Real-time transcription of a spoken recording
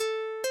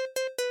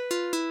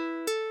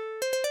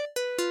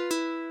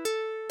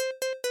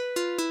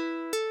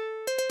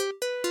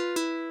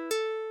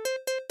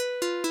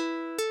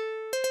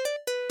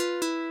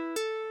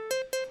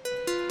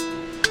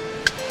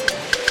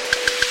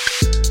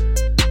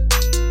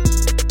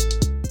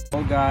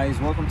guys?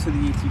 Welcome to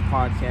the ET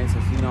Podcast.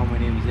 As you know, my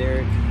name is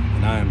Eric.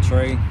 And I am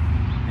Trey.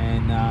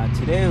 And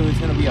today was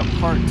going to be a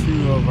part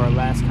 2 of our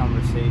last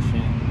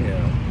conversation. Yeah.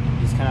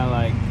 Just kind of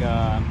like,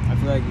 I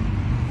feel like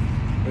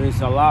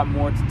there's a lot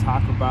more to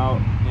talk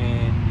about,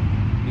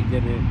 and we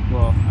didn't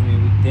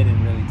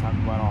really talk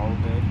about all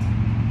of it.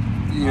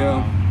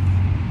 Yeah.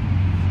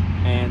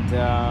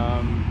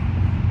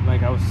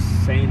 Like I was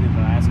saying in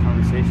the last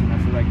conversation, I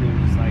feel like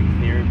there was like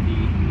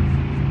therapy,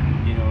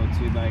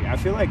 to like, I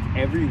feel like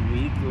every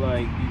week,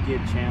 like, you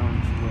get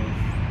challenged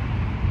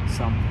with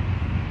something,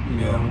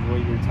 Yeah. what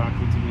you were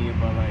talking to me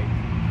about, like,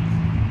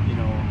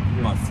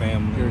 My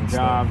family, your and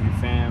job, stuff. your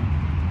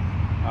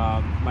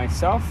fam.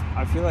 Myself,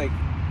 I feel like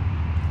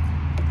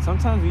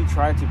sometimes we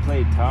try to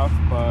play tough,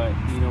 but,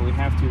 we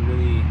have to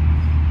really,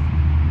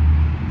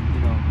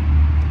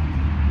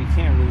 we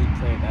can't really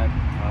play that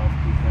tough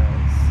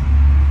because,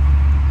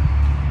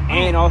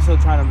 and also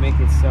try to make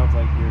it sound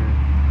like you're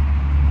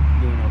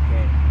doing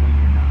okay when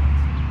you're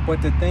not.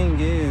 But the thing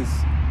is,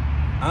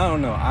 I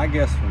don't know. I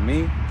guess for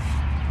me,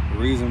 the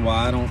reason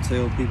why I don't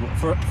tell people,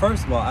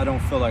 first of all, I don't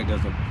feel like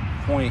there's a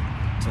point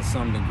to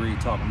some degree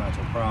talking about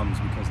your problems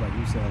because, like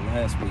you said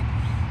last week,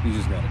 you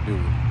just got to do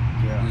it.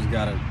 Yeah. You just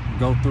got to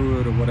go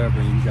through it or whatever,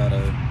 and you got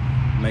to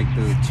make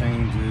the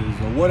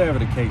changes or whatever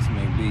the case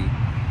may be.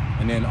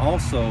 And then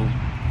also,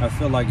 I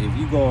feel like if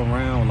you go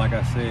around, like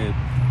I said,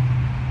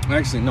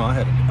 actually, no, I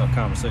had a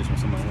conversation with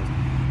somebody else.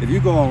 If you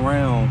go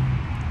around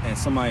and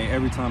somebody,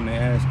 every time they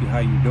ask you how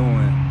you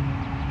doing,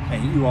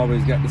 and you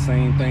always got the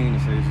same thing to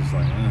say, it's just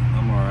like,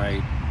 I'm all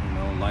right,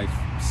 life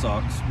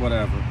sucks,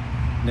 whatever,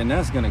 then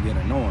that's going to get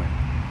annoying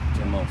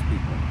to most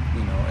people,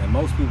 and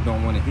most people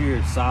don't want to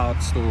hear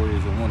sob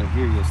stories or want to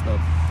hear your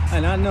stuff.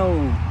 And I know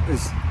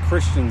as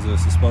Christians are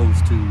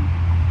supposed to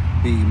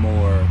be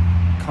more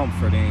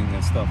comforting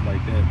and stuff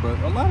like that, but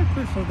a lot of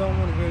Christians don't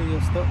want to hear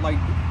your stuff. Like,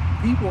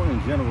 people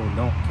in general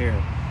don't care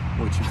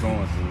what you're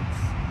going through,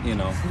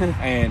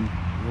 and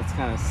That's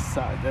kind of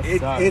sucks.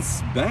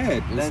 it's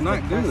bad. It's That's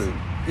not good.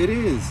 depressing. It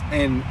is.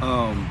 And,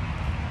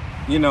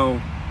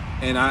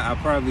 and I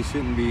probably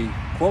shouldn't be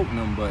quoting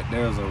him, but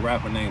there's a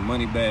rapper named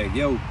Moneybagg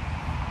Yo,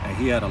 and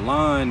he had a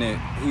line that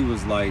he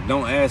was like,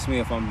 don't ask me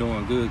if I'm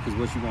doing good, because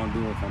what you gonna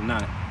do if I'm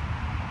not?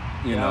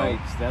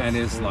 Yikes, that's and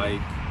it's true.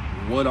 like,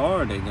 what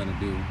are they gonna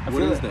do? What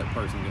feel is like- that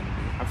person gonna do?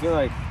 I feel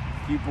like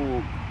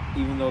people,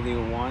 even though they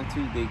want to,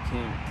 they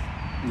can't.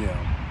 Yeah.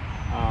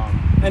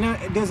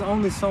 And there's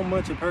only so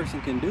much a person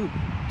can do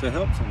to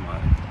help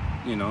somebody.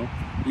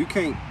 You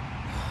can't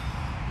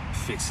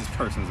fix this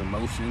person's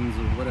emotions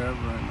or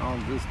whatever, and all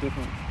these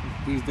different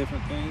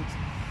things.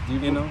 Do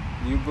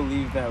you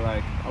believe that,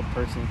 like, a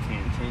person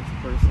can change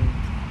a person?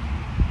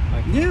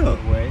 Like, in a Yeah.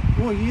 good way?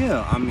 Well,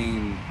 yeah. I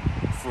mean,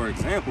 for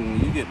example, when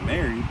you get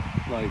married,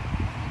 like,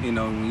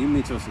 when you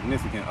meet your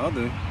significant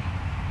other,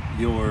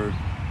 your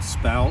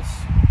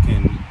spouse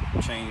can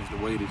change the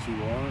way that you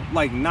are.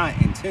 Like, not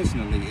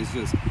intentionally. It's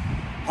just,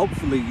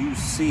 hopefully you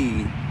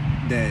see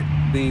that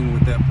being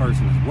with that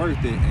person is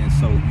worth it, and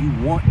so you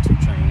want to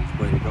change.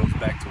 But it goes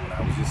back to what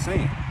I was just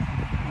saying.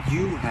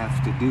 You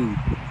have to do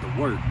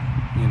the work.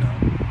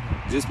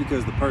 Just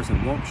because the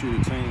person wants you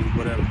to change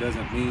whatever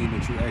doesn't mean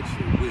that you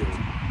actually will.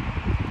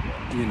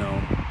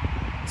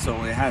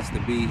 So it has to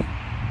be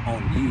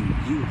on you.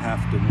 You have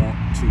to want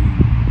to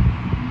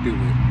do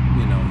it.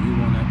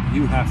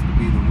 You have to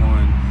be the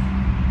one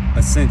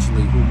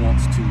essentially who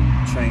wants to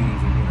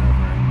change or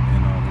whatever,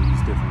 and all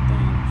these different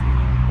things,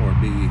 or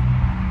be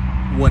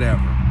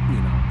whatever,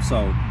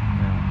 So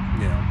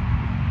yeah.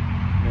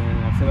 Man,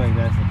 I feel like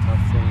that's a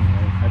tough thing.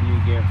 Like, how do you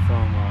get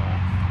from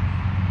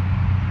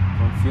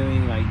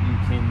feeling like you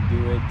can do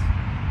it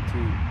to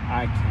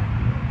I can't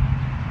do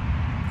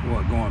it?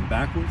 What, going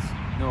backwards?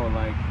 No,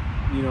 like,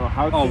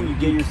 how can you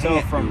get you yourself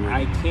can't from do it.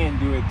 I can't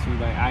do it to,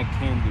 like, I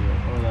can do it,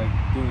 or, like,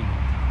 doing it?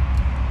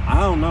 I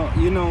don't know.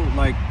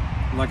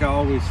 Like I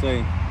always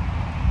say,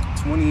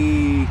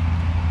 probably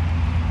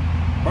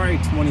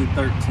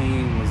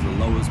 2013 was the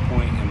lowest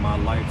point in my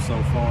life so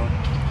far,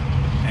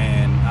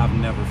 and I've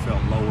never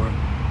felt lower.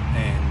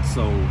 And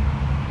so,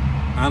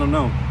 I don't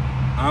know.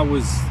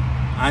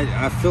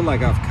 I feel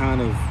like I've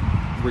kind of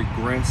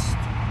regressed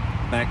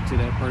back to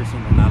that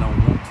person, and I don't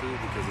want to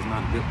because it's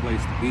not a good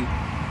place to be.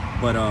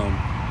 But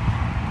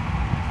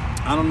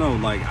I don't know.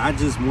 Like, I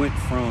just went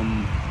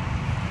from,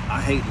 I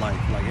hate life,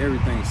 like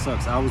everything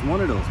sucks. I was one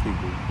of those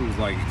people who's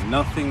like,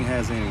 nothing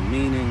has any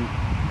meaning,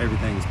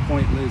 everything's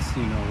pointless,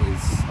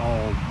 it's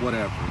all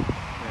whatever.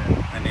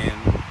 Yeah. And then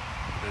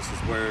this is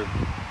where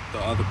the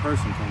other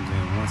person comes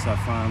in. Once I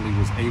finally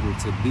was able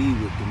to be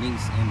with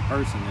Denise in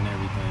person and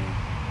everything,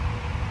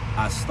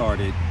 I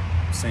started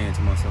saying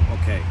to myself,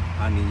 okay,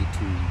 I need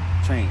to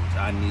change,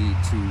 I need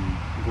to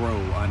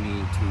grow, I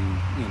need to,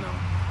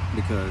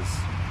 because,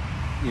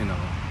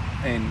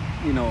 and,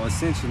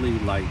 essentially,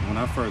 like, when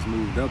I first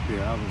moved up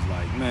here, I was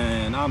like,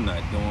 man, I'm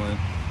not doing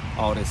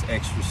all this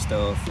extra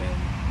stuff and,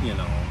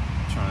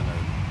 trying to,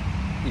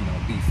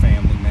 be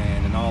family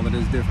man and all of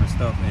this different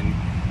stuff. And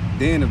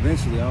then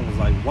eventually I was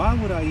like, why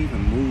would I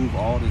even move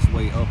all this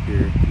way up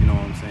here? You know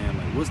what I'm saying?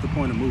 Like, what's the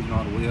point of moving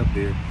all the way up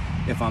here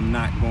if I'm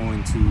not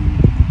going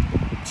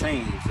to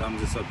change? I'm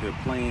just up here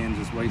playing,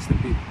 just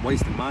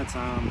wasting my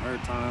time, her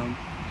time.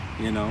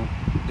 You know,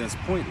 that's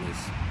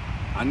pointless.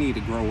 I need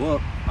to grow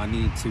up. I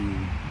need to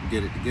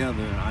get it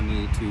together. I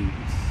need to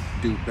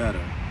do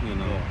better. You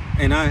know,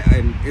 Yeah.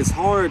 and it's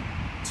hard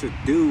to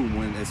do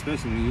when,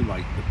 especially when you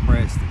like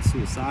depressed and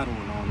suicidal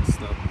and all this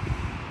stuff,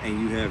 and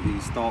you have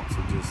these thoughts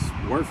of just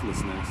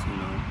worthlessness, you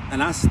know.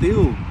 And I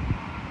still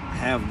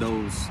have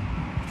those.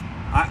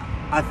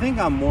 I think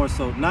I'm more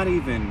so not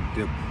even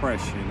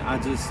depression.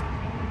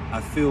 I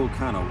feel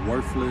kind of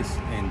worthless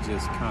and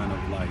just kind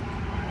of like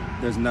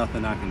there's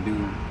nothing I can do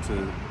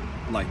to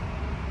like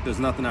there's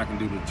nothing I can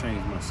do to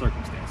change my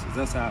circumstances.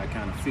 That's how I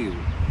kind of feel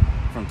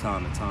from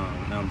time to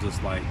time. And I'm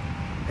just like,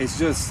 it's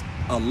just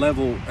a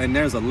level, and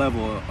there's a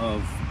level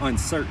of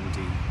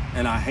uncertainty,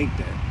 and I hate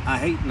that. I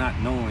hate not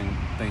knowing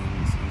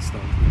things and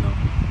stuff, you know.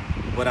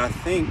 But I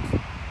think,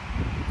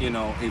 you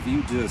know, if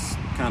you just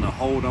kind of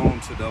hold on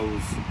to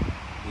those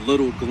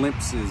little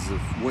glimpses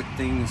of what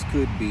things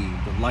could be,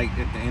 the light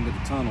at the end of the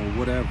tunnel,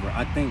 whatever,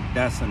 I think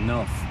that's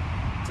enough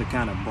to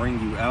kind of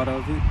bring you out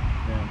of it.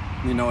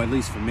 Yeah. You know, at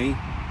least for me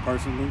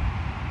personally.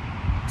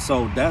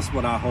 So that's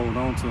what I hold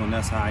on to, and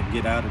that's how I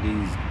get out of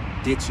these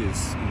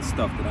ditches and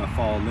stuff that I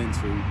fall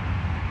into,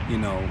 you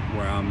know,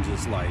 where I'm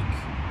just like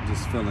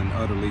just feeling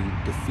utterly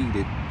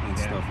defeated and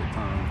stuff at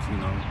times, you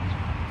know.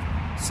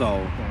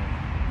 So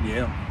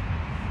Yeah.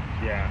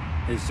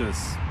 it's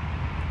just,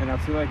 And I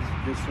feel like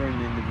just for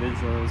an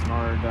individual, it's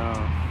hard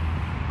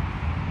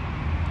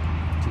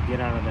to get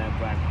out of that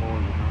black hole,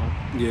 you know?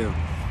 yeah.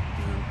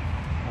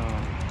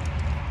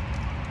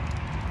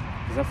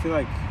 Because I feel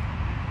like,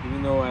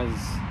 even though as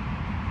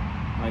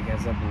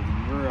a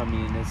believer, I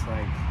mean, it's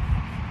like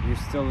you're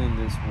still in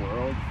this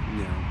world,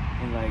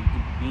 Yeah. and like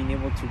being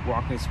able to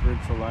walk a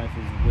spiritual life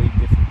is way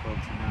difficult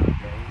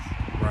nowadays.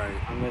 Right.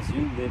 Unless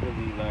you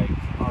literally like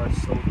are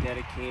so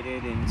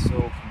dedicated and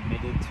so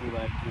committed to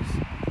like just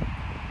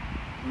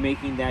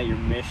making that your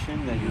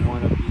mission, that you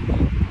want to be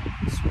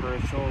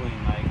spiritual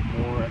and like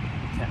more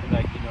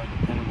like, you know,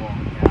 dependable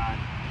on God.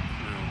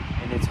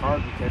 And it's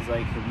hard because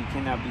like we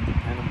cannot be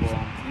dependable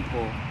on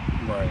people.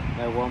 Right.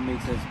 Like, what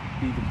makes us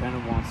be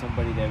dependable on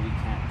somebody that we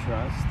can't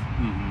trust?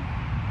 Mm-hmm.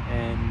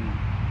 And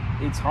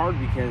it's hard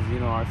because, you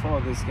know, I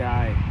follow this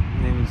guy.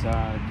 His name is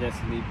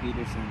Jesse Lee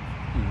Peterson.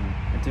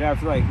 Mm-hmm. And today I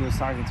feel like he was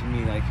talking to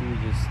me, like he was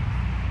just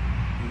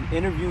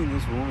interviewing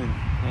this woman,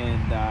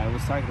 and I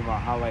was talking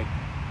about how, like,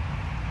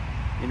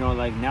 you know,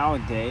 like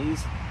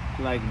nowadays,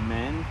 like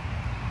men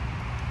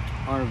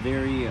are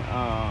very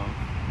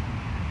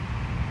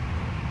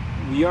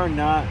we are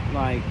not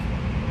like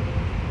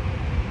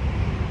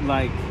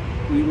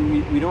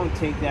we don't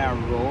take that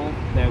role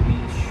that we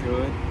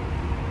should,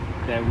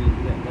 that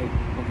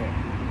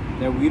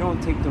we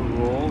don't take the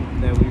role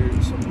that we're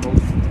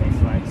supposed to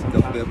take, like The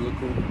sometimes.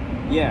 biblical.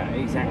 Yeah,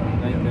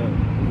 exactly. Like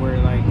where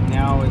like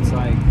now it's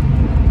like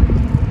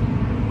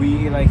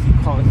he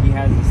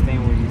has this thing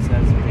where he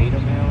says beta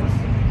males.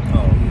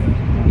 Oh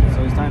yeah.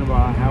 So he's talking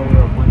about how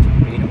we're a bunch of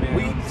beta males.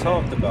 We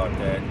talked about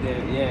that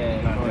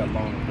Yeah. not that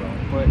long ago.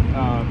 But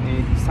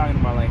and he's talking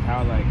about like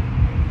how like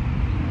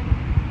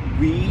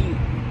we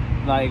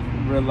like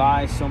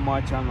rely so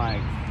much on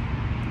like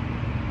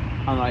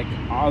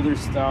other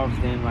stuff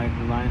than like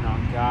relying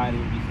on God,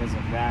 and because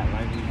of that,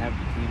 like we have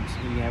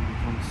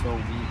become so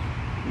weak.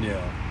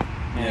 Yeah.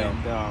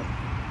 And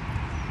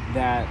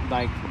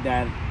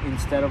that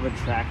instead of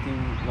attracting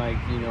like,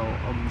 you know,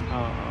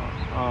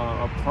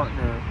 a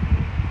partner,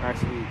 or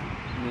actually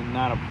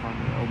not a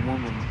partner, a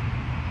woman,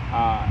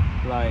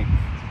 like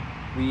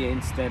we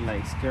instead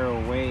like scare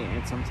away.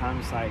 And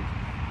sometimes like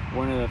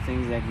one of the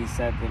things that he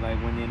said that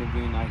like when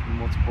interviewing like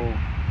multiple,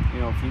 you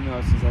know,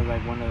 females, he said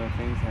like one of the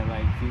things that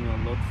like female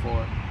look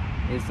for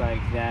is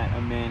like that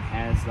a man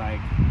has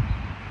like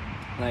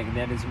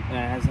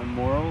that has a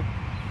moral,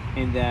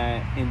 and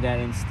that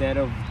instead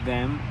of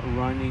them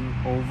running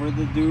over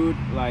the dude,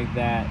 like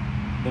that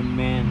the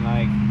man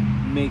like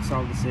makes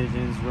all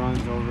decisions,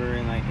 runs over,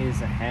 and like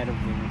is ahead of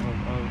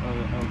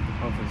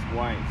his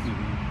wife.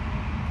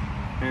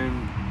 Mm-hmm.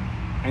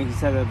 And he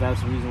said that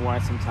that's the reason why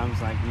sometimes,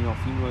 like, you know,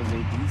 females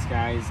date these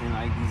guys, and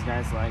like these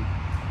guys like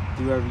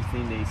do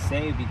everything they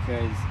say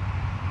because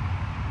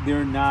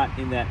they're not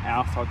in that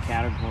alpha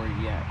category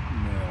yet.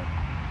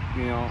 Yeah.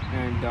 You know,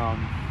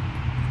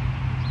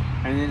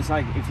 and then it's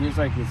like it feels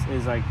like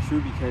it's like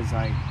true because,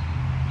 like,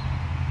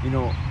 you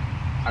know,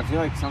 I feel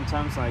like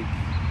sometimes like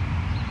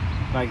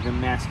the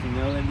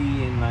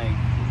masculinity and like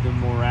the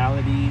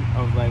morality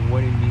of like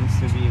what it means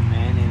to be a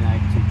man and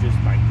like to just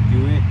like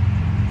do it,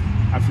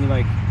 I feel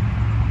like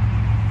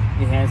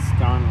it has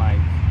gone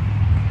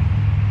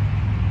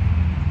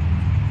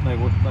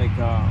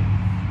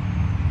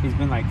it's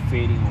been like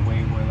fading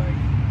away, where like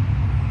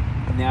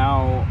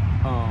now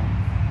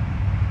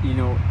you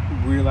know,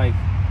 we're like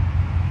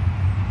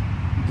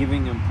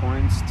giving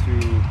importance to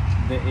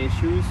the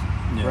issues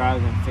rather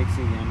than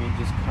fixing them and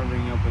just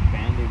covering up with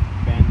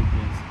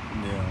bandages.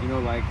 Yeah. You know,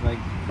 like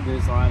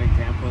there's a lot of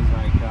examples.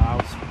 Like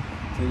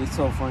dude, it's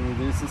so funny.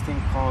 There's this thing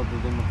called the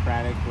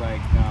Democratic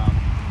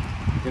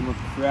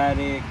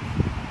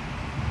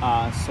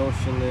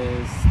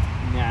Socialist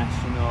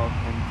National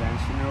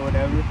Convention or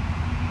whatever,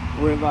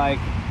 where like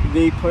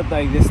they put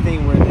like this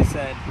thing where they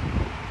said,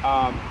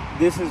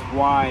 this is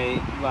why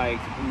like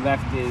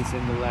leftists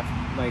and the left,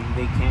 like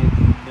they can't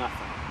do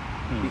nothing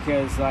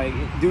because like,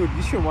 dude,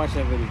 you should watch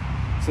that video.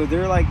 So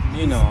they're like,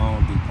 you know, I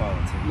don't do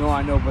politics. No,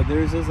 I know, but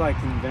there's this like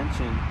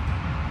convention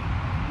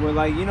where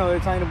like, you know, they're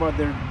talking about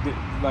their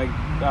like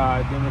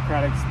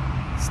democratic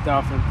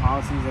stuff and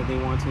policies that they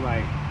want to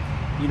like,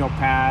 you know,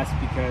 pass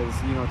because,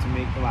 you know, to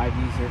make life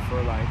easier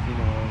for like, you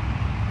know,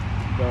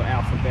 the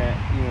alphabet,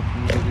 you know,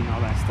 community and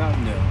all that stuff.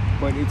 Yeah.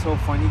 But it's so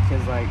funny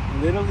because like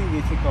literally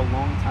they take a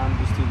long time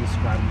just to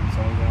describe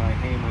themselves. They're like,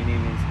 hey, my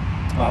name is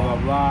blah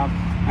blah blah.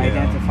 I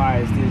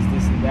identify as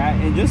this and that,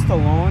 and just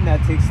alone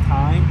that takes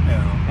time.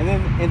 Yeah.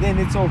 And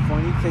then it's so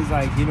funny because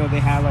like, you know,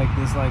 they had like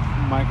this like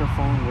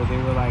microphone where they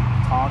would like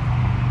talk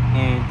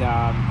and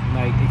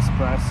like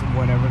express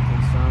whatever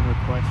concern or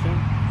question.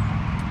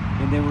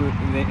 And they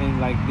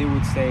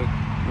would say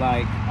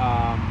like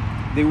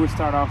they would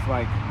start off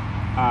like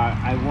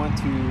I want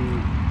to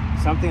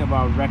something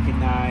about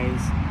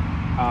recognize.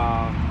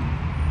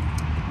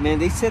 Man,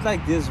 they said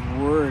like this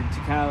word to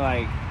kind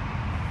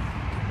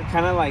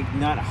of like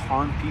not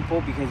harm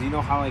people, because you know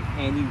how like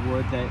any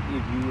word that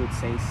if you would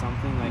say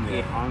something like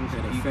it harms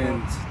people,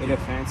 it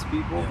offends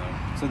people.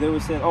 Yeah. So they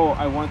would say, oh,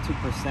 I want to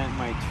present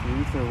my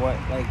truth or what,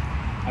 like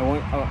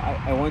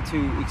I want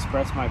to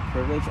express my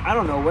privilege. I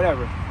don't know,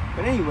 whatever.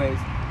 But anyways,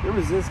 there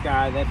was this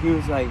guy that he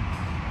was like,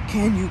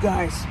 can you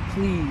guys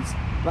please,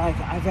 like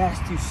I've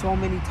asked you so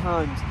many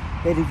times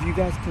that if you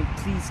guys can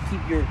please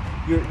keep your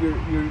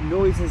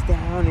noises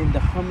down and the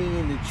humming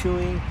and the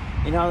chewing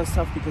and all this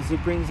stuff, because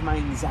it brings my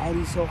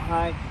anxiety so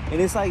high.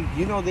 And it's like,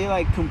 you know, they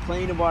like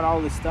complain about all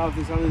this stuff.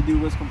 This other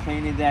dude was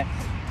complaining that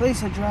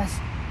please address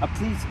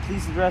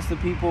the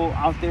people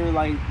out there,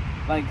 like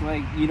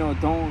you know,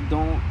 don't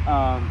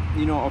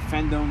you know,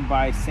 offend them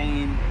by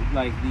saying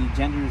like the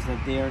genders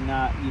that they are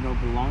not, you know,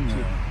 belong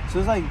to. So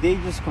it's like they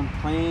just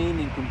complain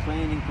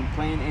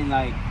and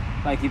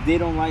like if they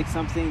don't like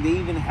something, they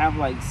even have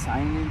like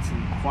silence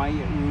and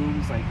quiet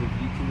rooms. Like if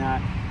you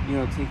cannot, you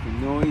know, take the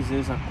noise,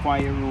 there's a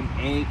quiet room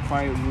A,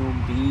 quiet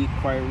room B,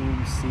 quiet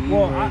room C.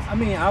 Well, I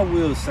mean, I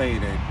will say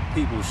that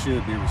people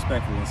should be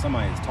respectful when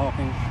somebody is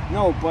talking.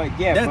 No, but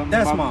yeah,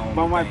 that's my only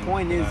But my thing,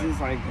 point is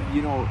like,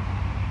 you know,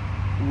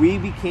 we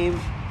became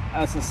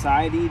a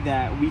society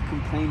that we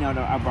complain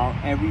about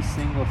every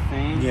single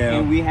thing,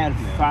 and we had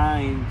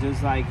find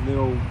just like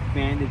little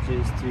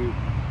bandages to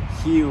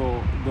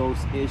heal those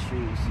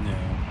issues.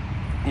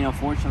 And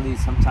unfortunately,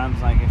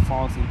 sometimes like it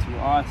falls into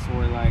us,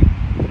 or like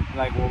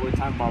what we were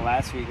talking about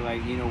last week,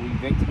 like, you know, we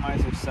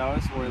victimize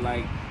ourselves, or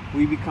like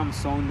we become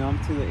so numb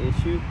to the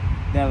issue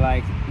that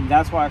like,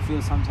 that's why I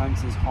feel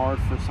sometimes it's hard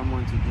for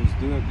someone to just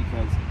do it,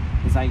 because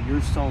it's like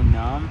you're so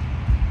numb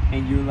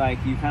and you're like,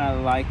 you kind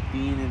of like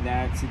being in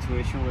that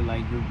situation where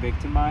like you're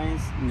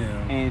victimized,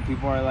 and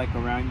people are like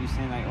around you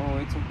saying like, oh,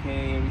 it's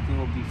okay, everything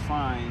will be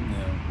fine,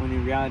 when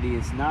in reality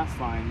it's not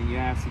fine, and you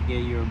have to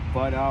get your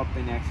butt up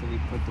and actually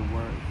put the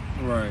work.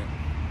 Right.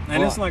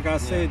 And it's like I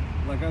said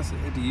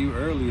to you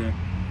earlier,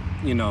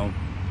 you know,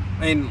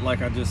 and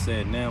like I just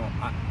said now,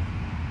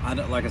 I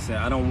like I said,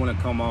 I don't want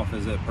to come off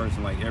as that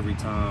person like every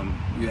time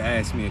you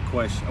ask me a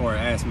question or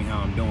ask me how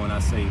I'm doing, I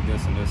say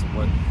this and this and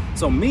what.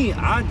 So me,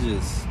 I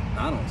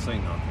don't say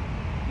nothing,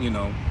 you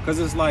know, because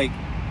it's like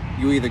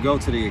you either go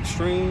to the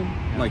extreme,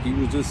 like you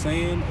was just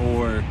saying,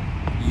 or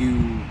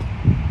you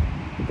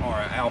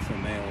are an alpha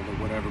male or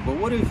whatever. But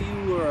what if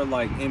you are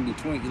like in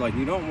between, like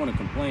you don't want to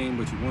complain,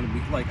 but you want to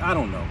be like, I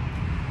don't know.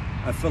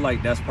 I feel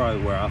like that's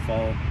probably where I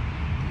fall,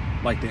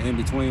 like the in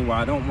between, where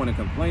I don't want to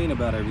complain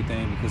about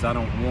everything because I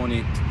don't want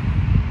it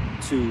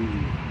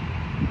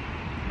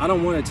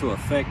to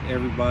affect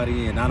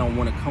everybody, and I don't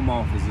want to come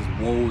off as this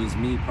woe is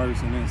me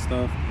person and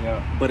stuff.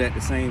 But at the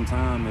same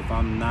time, if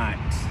I'm not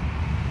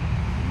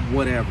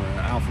whatever,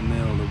 alpha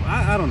male,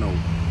 I don't know,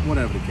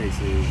 whatever the case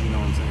is, you know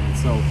what I'm saying?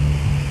 So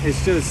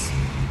it's just,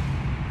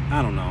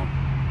 I don't know.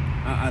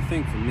 I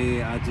think for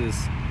me,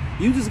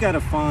 you just got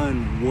to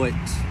find what,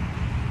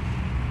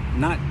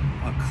 not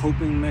a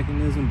coping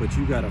mechanism, but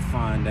you got to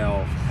find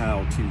out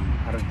how to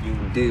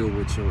deal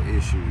with your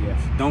issues.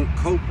 Don't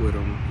cope with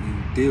them, you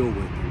deal with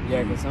them.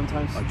 Because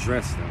sometimes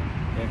address them.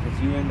 Because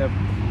you end up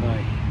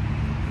like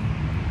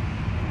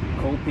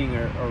coping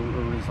or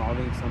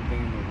resolving something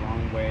in the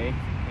wrong way,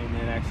 and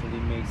it actually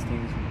makes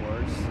things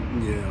worse.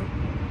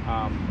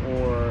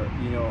 Or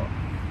you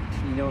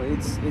know,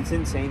 it's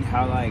insane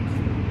how like,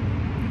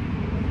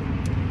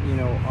 you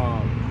know,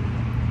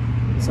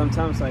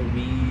 sometimes like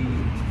we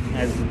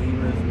as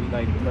believers, we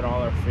like put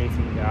all our faith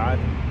in God.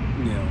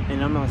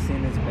 And I'm not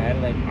saying it's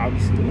bad, like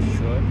obviously we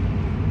should,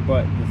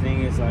 but the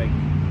thing is like,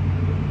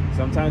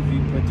 sometimes we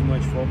put too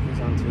much focus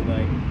onto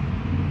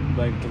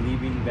like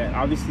believing that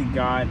obviously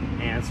God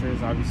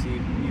answers, obviously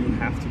you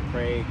have to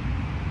pray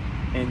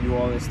and do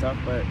all this stuff,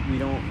 but we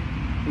don't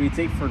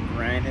for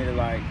granted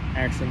like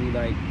actually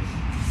like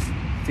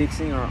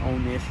fixing our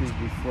own issues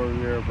before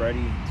we're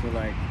ready to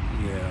like,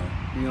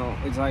 Yeah. you know,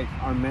 it's like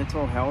our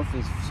mental health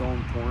is so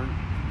important.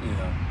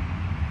 Yeah.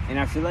 And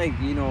I feel like,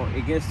 you know,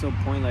 it gets to a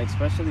point, like,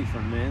 especially for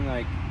men,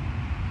 like,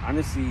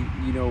 honestly,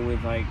 you know,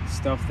 with, like,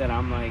 stuff that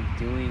I'm, like,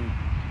 doing,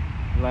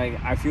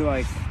 like, I feel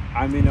like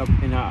right now,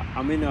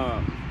 I'm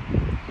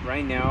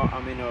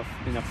in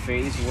a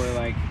phase where,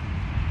 like,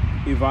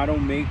 if I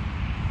don't make,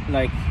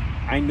 like,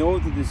 I know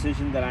the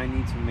decision that I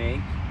need to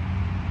make,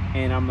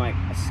 and I'm, like,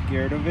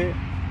 scared of it,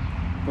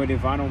 but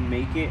if I don't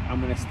make it,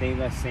 I'm going to stay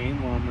the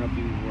same or I'm going to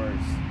be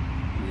worse.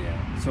 Yeah.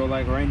 So,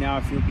 like, right now,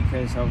 I feel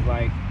because of,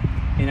 like,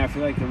 and I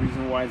feel like the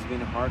reason why it's been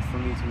hard for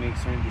me to make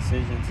certain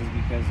decisions is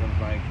because of,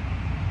 like,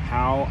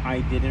 how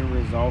I didn't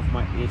resolve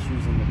my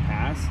issues in the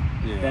past.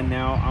 Yeah. That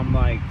now I'm,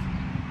 like,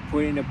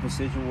 put in a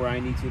position where I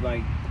need to,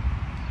 like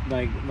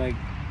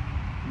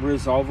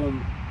resolve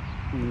them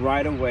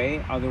right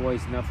away.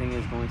 Otherwise, nothing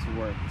is going to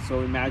work.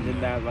 So imagine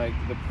that, like,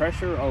 the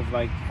pressure of,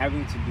 like,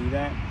 having to do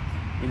that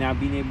and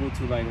not being able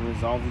to, like,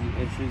 resolve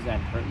the issues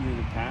that hurt you in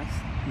the past.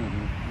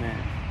 Mm-hmm.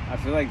 Man, I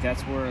feel like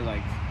that's where,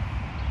 like,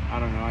 I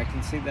don't know, I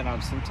can say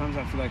that sometimes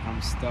I feel like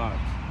I'm stuck.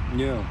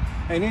 Yeah,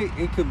 and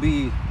it could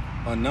be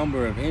a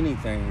number of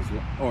anything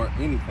or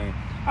anything.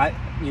 I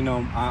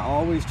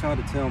always try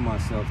to tell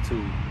myself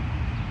too,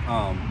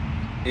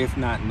 if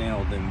not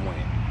now, then when.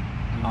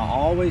 Mm-hmm. I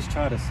always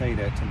try to say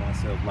that to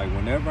myself, like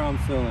whenever I'm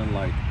feeling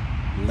like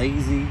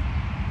lazy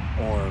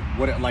or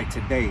what, like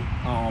today,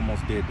 I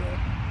almost did that.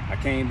 I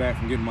came back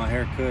from getting my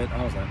hair cut.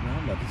 I was like, no,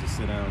 I'm about to just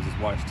sit down and just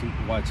watch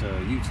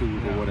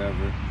YouTube or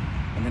whatever.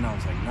 And then I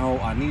was like, no,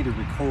 I need to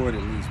record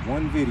at least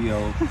one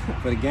video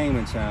for the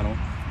gaming channel.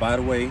 By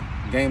the way,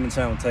 gaming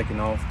channel taking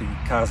off, the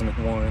Cosmic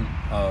One,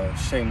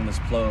 shameless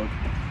plug.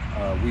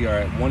 We are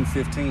at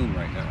 115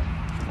 right now.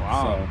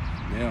 Wow.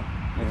 So, yeah.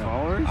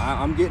 Followers?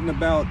 I'm getting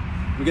about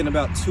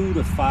 2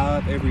 to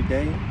 5 every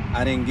day.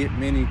 I didn't get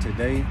many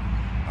today,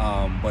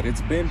 but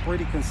it's been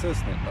pretty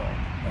consistent though.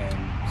 And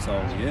so,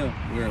 yeah,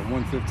 we're at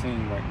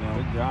 115 right now.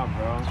 Good job,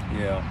 bro.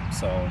 Yeah,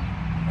 so,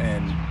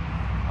 and,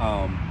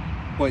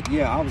 but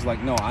yeah, I was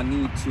like, no, I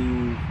need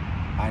to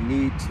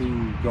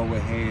go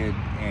ahead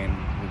and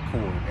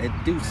record and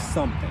do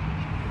something.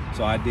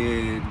 So I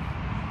did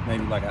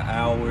maybe like an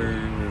hour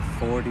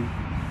 40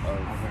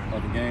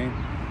 of the game.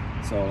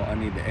 So I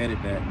need to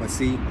edit that. But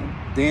see,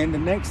 then the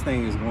next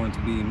thing is going to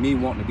be me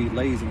wanting to be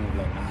lazy and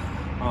like,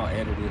 I'll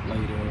edit it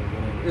later or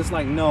whatever. It's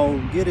like, no,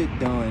 get it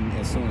done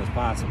as soon as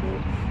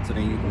possible so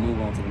then you can move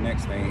on to the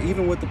next thing.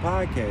 Even with the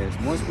podcast,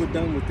 once we're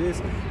done with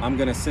this, I'm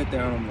going to sit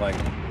down and I'm like,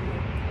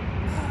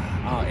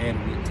 I'll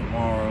edit it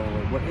tomorrow.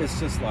 Or what? It's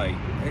just like,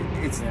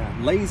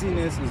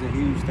 laziness is a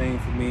huge thing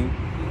for me.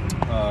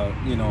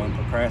 And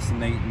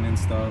procrastinating and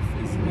stuff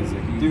is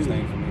a huge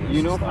thing for me. It's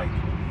you know, just like,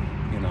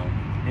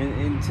 And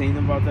insane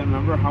about that.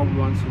 Remember how we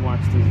once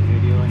watched this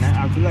video, and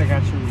I feel like I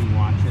should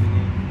rewatch it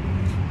again.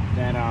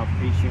 That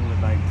preaching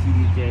with like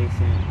T.D. Jakes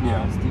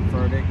and Steve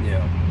Furtick.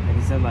 Yeah. And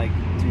he said like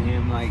to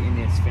him, like in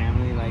his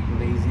family, like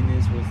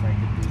laziness was like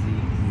a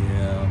disease.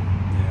 Yeah.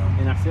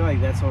 And I feel like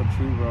that's all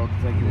true, bro.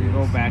 Because like if you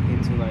go back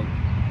into like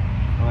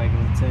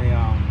let's say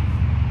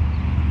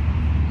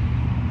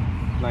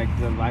like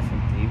the life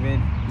of David.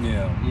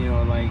 Yeah. You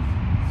know, like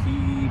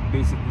he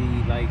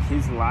basically like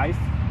his life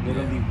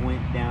literally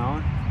went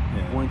down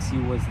once he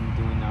wasn't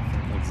doing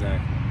nothing.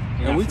 Exactly.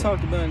 And we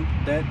talked about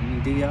that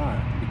in DI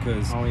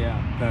because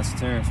Pastor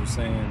Terrence was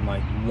saying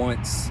like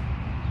once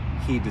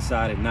he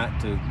decided not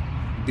to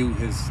do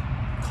his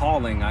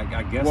calling,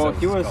 I guess. Well,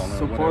 he was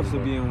supposed to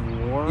be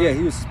in war. Yeah,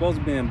 he was supposed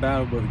to be in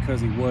battle, but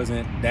because he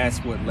wasn't, that's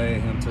what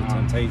led him to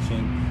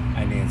temptation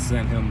and then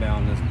sent him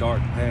down this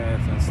dark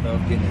path and stuff,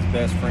 getting his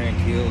best friend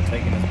killed,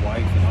 taking his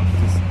wife, and all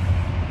just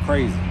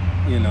crazy,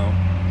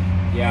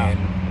 Yeah. And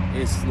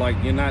it's like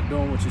you're not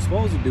doing what you're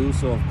supposed to do,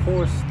 so of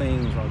course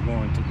things are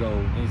going to go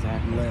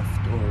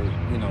left or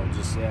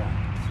just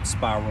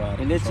spiral out of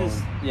and control.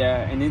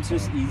 It's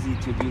just easy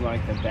to do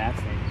like the bad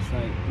things.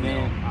 Like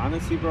man,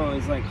 honestly, bro,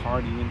 it's like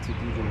hard even to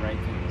do the right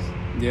things.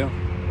 Yeah.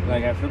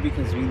 Like I feel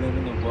because we live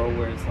in a world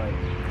where it's like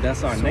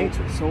that's our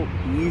nature. So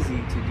easy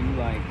to do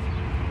like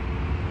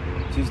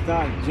what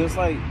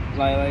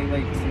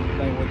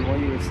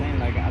you were saying.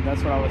 Like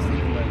that's what I was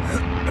thinking.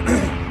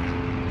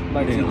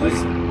 Like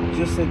to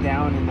just sit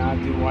down and not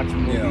watch a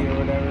movie or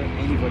whatever.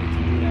 Anybody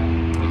can do that.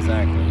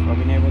 Exactly. But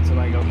being able to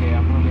like, okay,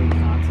 I'm gonna make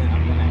content.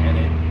 I'm gonna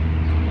edit.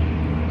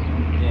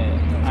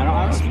 Yeah. I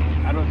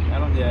don't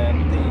think you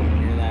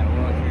can hear that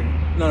well here.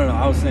 No.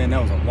 I was saying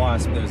that was a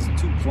wasp. There's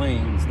 2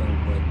 planes though,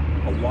 but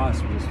a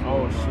wasp is.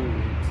 Oh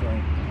shoot. So.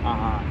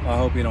 I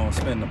hope you don't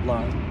spin the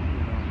block.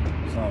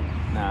 So.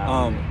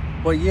 Nah.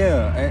 But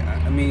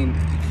yeah, I mean,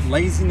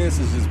 laziness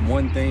is just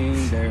one thing.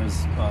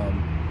 There's,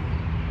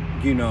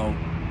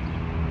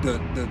 the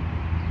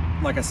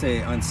like I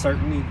said,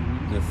 uncertainty,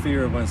 the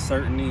fear of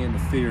uncertainty and the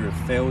fear of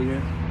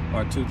failure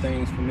are 2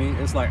 things for me.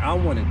 It's like I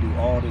want to do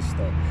all this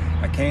stuff.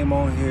 I came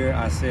on here,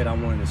 I said I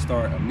wanted to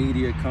start a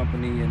media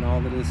company and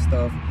all of this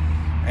stuff,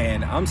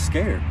 and I'm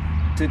scared.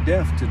 to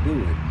death to do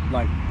it.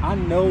 Like, I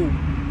know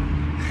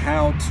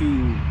how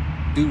to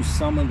do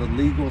some of the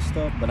legal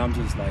stuff, but I'm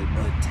just like,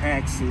 but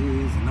taxes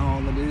and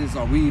all of this,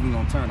 are we even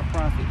gonna turn a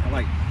profit?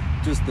 Like,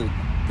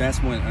 that's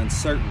when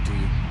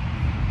uncertainty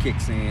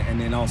kicks in,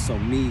 and then also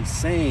me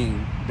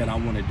saying that I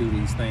want to do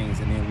these things,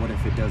 and then what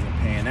if it doesn't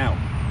pan out?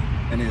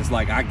 And it's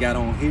like, I got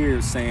on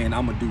here saying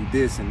I'm gonna do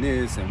this and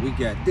this, and we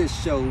got this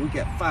show, we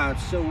got 5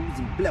 shows,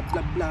 and blah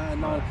blah blah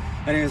and all.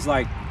 And it's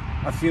like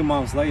a few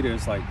months later,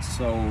 it's like,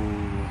 so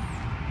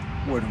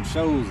where them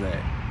shows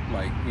at?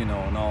 Like, you know,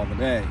 and all of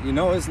that. You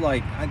know, it's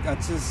like I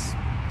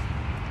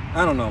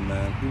don't know,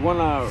 man. You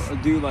wanna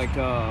do like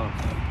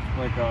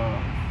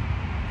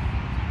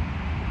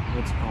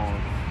what's it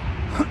called?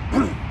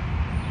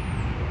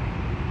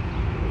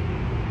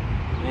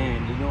 Man,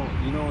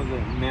 you know the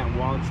Matt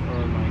Walsh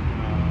or like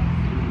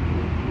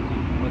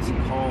what's it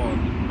called?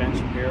 Ben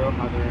Shapiro,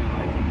 how they're in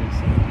like this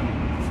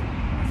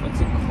what's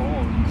it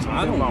called? Something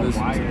I don't about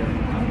listen Wire. to it.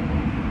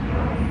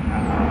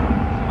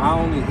 I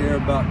only hear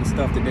about the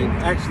stuff that they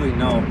actually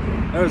know.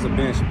 There was a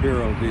Ben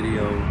Shapiro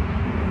video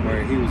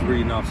where he was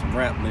reading off some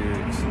rap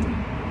lyrics,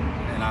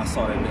 and I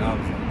saw that. I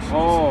was like, Jesus.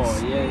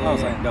 Oh yeah. I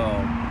was like,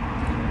 dog.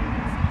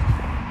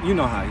 You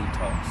know how he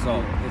talks,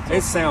 so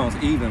it sounds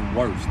even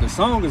worse. The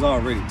song is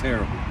already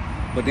terrible,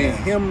 but then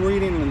him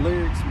reading the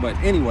lyrics. But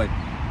anyway,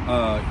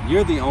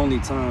 you're the only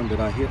time that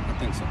I hear. I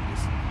think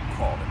something's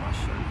crawled in my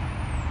shirt.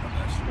 I'm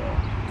not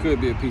sure. Could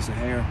be a piece of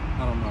hair.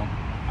 I don't know.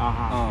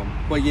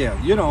 But yeah,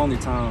 you're the only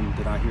time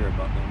that I hear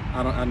about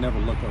them. I never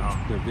look up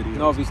their videos.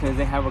 No, because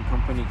they have a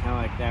company kind of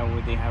like that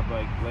where they have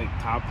like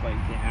top, like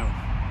they have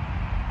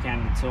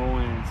Candace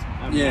Owens,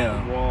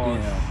 Matt Walsh,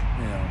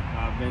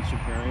 Ben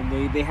Shapiro,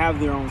 and they have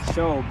their own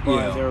show,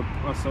 but they're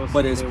associated.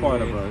 But it's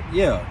part of a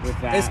with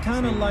that. It's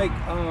kind of like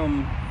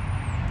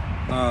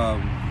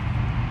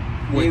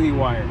Daily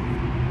Wire.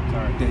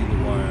 Sorry, Daily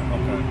Wire.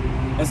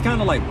 Okay, it's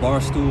kind of like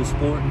Barstool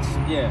Sports.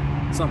 Yeah.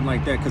 Something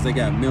like that, because they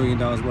got $1 million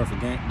worth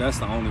of game. That's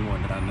the only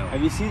one that I know.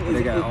 Have you seen?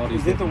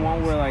 Is it the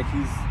one where like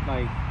he's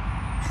like?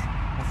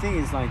 I think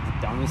it's like the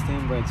dumbest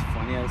thing, but it's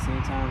funny at the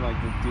same time. Like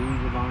the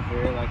dude with long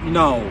hair, like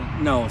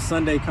no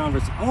Sunday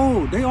Conversation.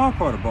 Oh, they are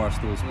part of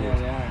Barstool Sports. Yeah,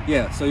 they are.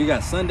 Yeah, so you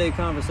got Sunday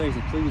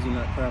Conversation. Please do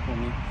not crap on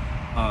me.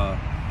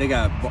 They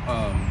got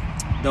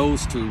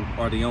those two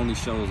are the only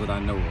shows that I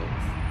know of.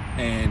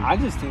 And I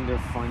just think they're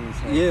funny as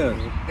hell. Yeah,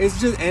 dude. it's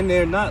just, and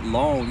they're not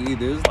long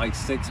either. It's like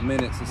 6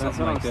 minutes or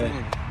something like that.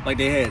 Saying. Like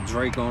they had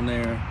Drake on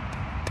there.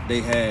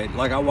 They had,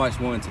 like I watched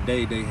one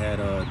today. They had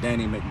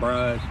Danny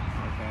McBride.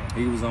 Okay.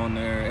 He was on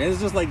there, and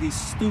it's just like these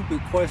stupid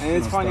questions. And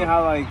it's funny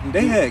how like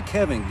they had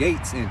Kevin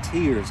Gates in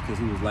tears because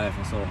he was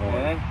laughing so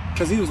hard.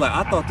 Because he was like,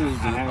 I thought this was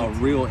a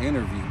real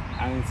interview.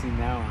 I haven't seen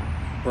that one.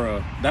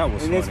 Bruh, that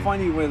was funny. And it's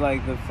funny with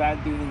like the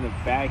fat dude in the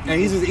back. And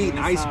he's just eating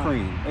ice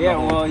cream. Yeah,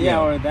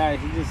 or that.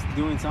 He's just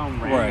doing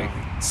something random.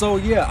 Right. So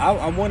yeah,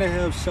 I want to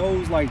have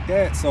shows like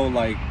that. So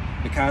like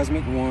the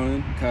Cosmic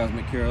One,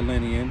 Cosmic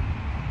Carolinian,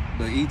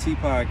 the ET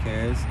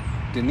podcast,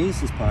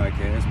 Denise's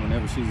podcast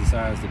whenever she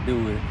decides to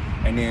do it,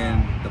 and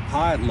then the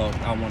Podluck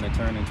I want to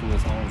turn into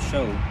its own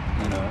show.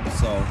 You know,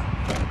 so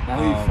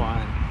that'd be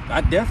fun.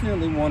 I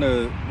definitely want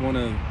to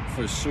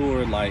for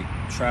sure like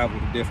travel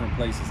to different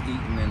places,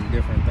 eating and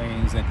different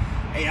things, and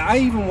I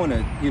even want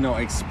to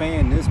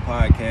expand this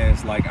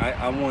podcast. Like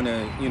I want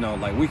to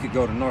like we could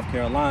go to North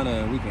Carolina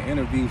and we can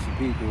interview some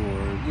people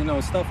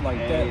or stuff like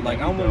that. Like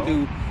I want to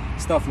do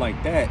stuff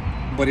like that,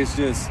 but it's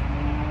just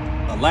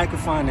a lack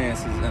of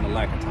finances and a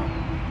lack of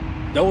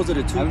time. Those are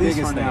the two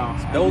biggest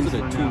things. Those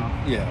are the two.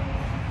 Yeah.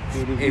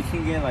 Dude, if we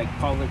can get like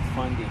public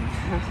funding.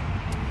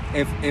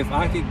 If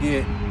I could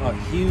get a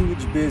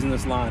huge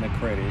business line of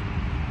credit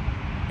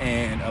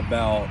and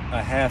about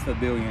 $500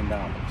 million,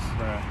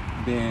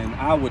 right, then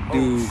I would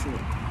do.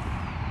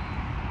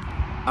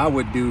 I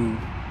would do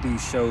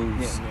these shows.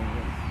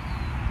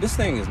 Yeah. This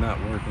thing is not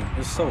working.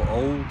 It's so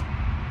old.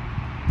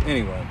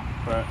 Anyway,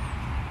 but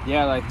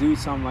yeah, like do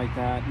something like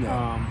that.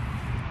 Yeah.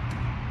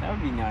 That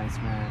would be nice,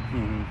 man.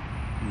 Mm-hmm.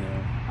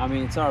 Yeah. I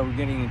mean, it's hard. We're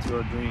getting into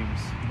our dreams.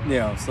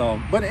 Yeah. So,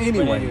 but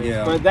anyway,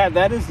 yeah. But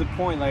that is the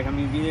point. Like, I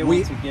mean, being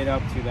able to get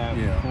up to that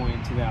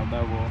point, to that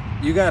level.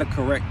 You got to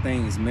correct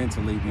things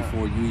mentally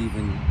before you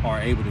even are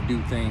able to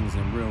do things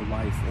in real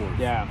life or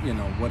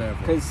whatever.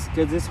 Because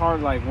it's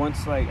hard. Like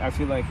once, like I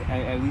feel like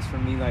at least for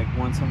me, like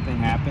once something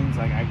happens,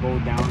 like I go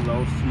down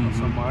low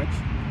so much,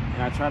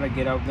 and I try to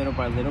get up little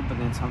by little, but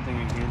then something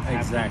again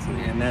happens.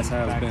 Exactly, and that's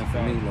how it's been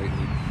for me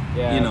lately.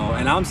 Yeah,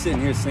 and I'm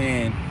sitting here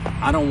saying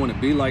I don't want to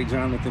be like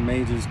Jonathan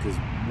Majors because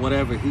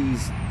whatever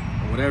he's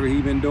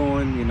been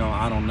doing,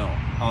 I don't know,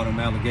 all them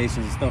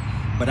allegations and stuff.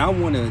 But I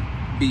want to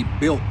be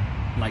built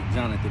like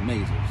Jonathan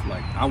Majors.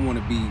 Like I want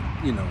to be,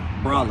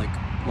 brolic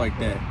like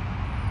that.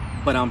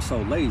 But I'm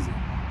so lazy,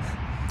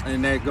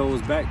 and that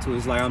goes back to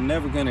it's like I'm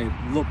never gonna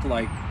look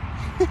like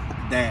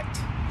that,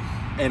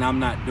 and I'm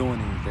not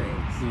doing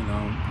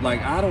anything.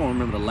 Like I don't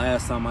remember the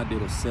last time I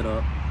did a sit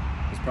up.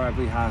 It was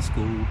probably high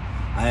school.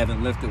 I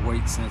haven't lifted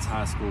weights since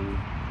high school,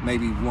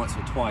 maybe once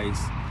or twice.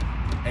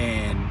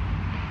 And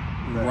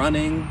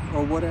running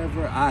or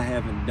whatever, I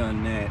haven't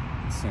done that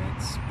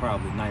since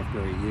probably 9th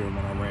grade year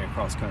when I ran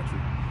cross country.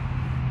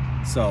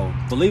 So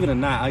believe it or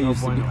not, I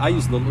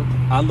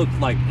looked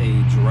like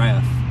a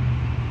giraffe.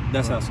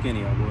 That's how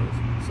skinny I was.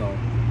 So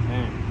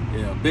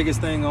yeah,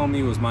 biggest thing on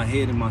me was my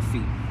head and my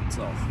feet.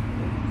 So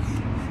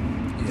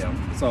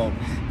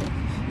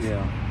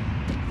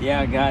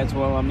yeah, guys.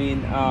 Well, I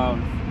mean,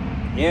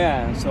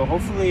 so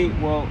hopefully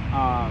we'll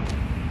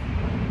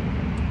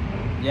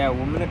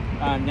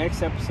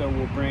next episode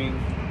we'll bring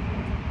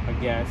a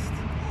guest.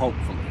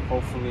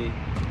 Hopefully,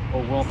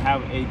 or we'll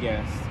have a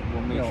guest.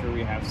 We'll make sure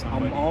we have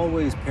somebody. I'm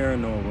always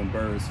paranoid when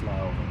birds fly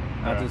over me.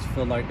 I just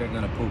feel like they're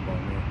gonna poop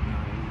on me. No,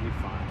 you'll be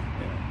fine.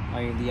 Yeah.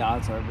 Like the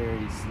odds are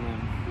very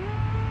slim.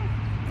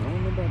 I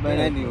don't know about But that.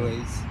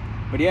 anyways,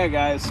 yeah,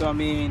 guys. So I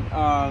mean,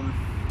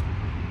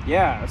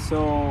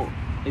 so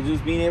it's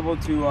just being able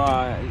to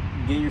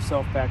get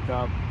yourself back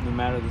up no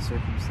matter the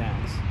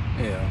circumstance.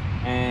 Yeah.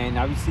 And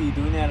obviously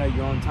doing that at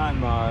your own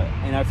time.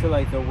 And I feel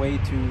like the way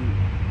to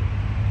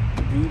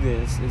do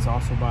this is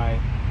also by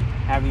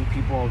having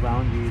people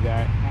around you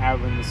that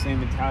have the same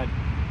mentality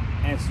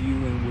as you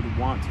and would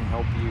want to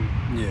help you.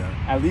 Yeah.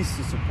 At least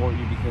to support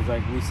you, because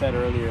like we said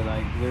earlier,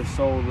 like there's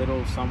so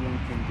little someone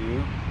can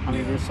do. I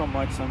mean, there's so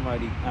much someone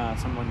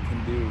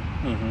can do.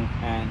 Mm-hmm.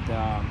 And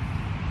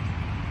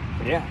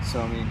but yeah,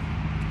 so I mean,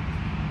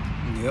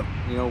 Yep.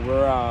 you know,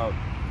 we're out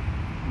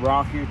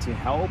here to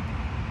help.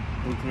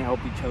 We can help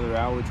each other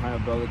out. We're trying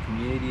to build a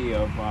community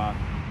of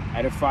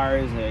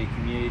edifiers, a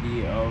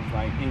community of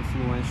like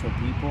influential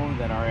people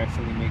that are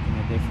actually making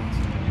a difference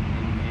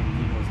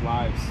in people's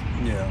lives.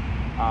 Yeah.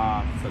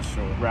 For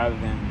sure. Rather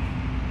than,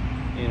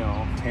 you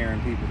know, Tearing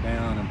people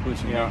down and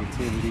pushing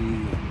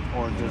negativity.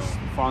 or just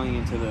falling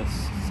into the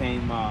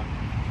same,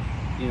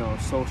 you know,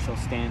 social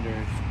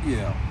standards.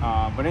 Yeah.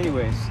 But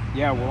anyways,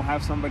 yeah, we'll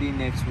have somebody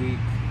next week.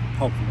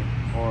 Hopefully.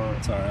 Or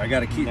Sorry, I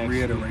gotta keep next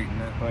reiterating week.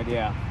 that. But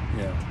yeah.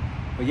 Yeah.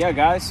 But yeah,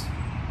 guys.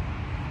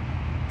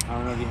 I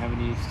don't know if you have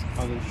any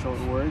other short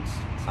words.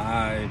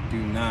 I do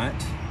not,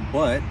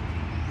 but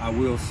I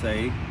will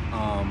say,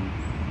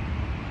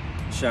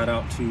 shout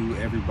out to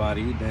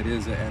everybody that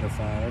is an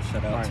edifier.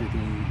 Shout out to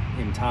the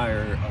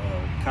entire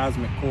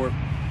Cosmic Corp.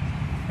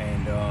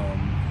 And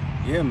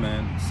yeah,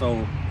 man.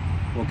 So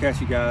we'll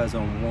catch you guys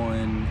on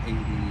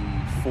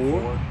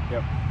 184.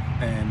 Yep.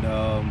 And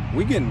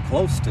we're getting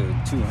close to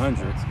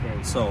 200. That's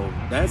crazy. So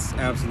that's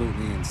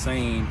absolutely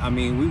insane. I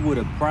mean, we would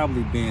have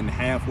probably been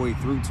halfway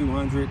through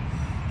 200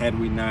 had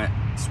we not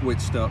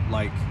switched up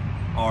like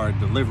our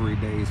delivery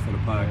days for the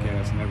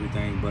podcast and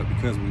everything. But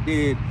because we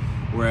did,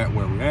 we're at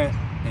where we're at,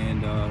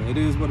 and it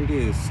is what it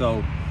is.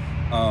 So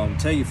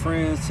tell your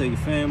friends, tell your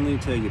family,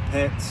 tell your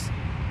pets,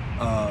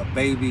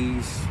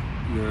 babies,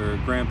 your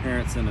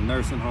grandparents in a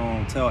nursing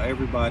home. Tell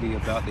everybody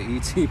about the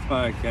ET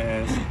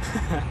podcast,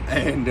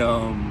 and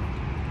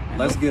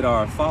let's get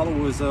our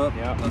followers up.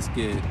 Yep. Let's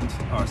get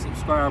our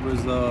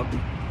subscribers up,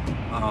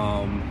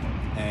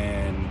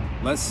 and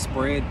let's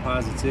spread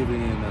positivity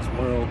in this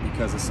world,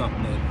 because it's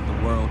something that the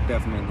world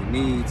definitely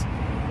needs,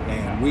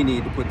 and we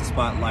need to put the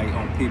spotlight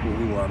on people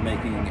who are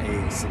making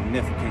a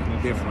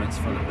significant difference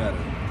for the better.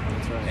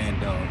 That's right.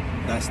 And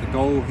that's the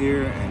goal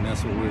here, and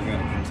that's what we're going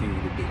to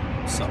continue to do.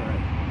 So, That's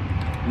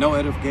right. no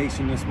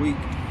edification this week,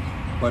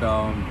 but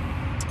I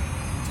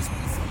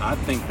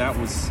think that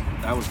was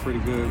pretty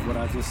good what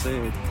I just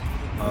said.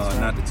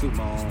 Not to toot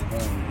my own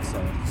horn.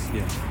 So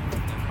yeah.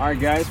 All right,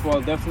 guys.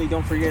 Well, definitely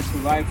don't forget to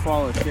like,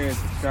 follow, share,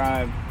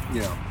 subscribe.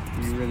 Yeah,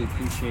 We really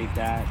appreciate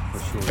that. for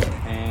sure.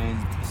 And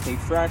stay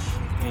fresh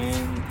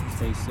and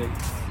stay safe.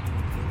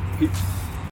 Peace.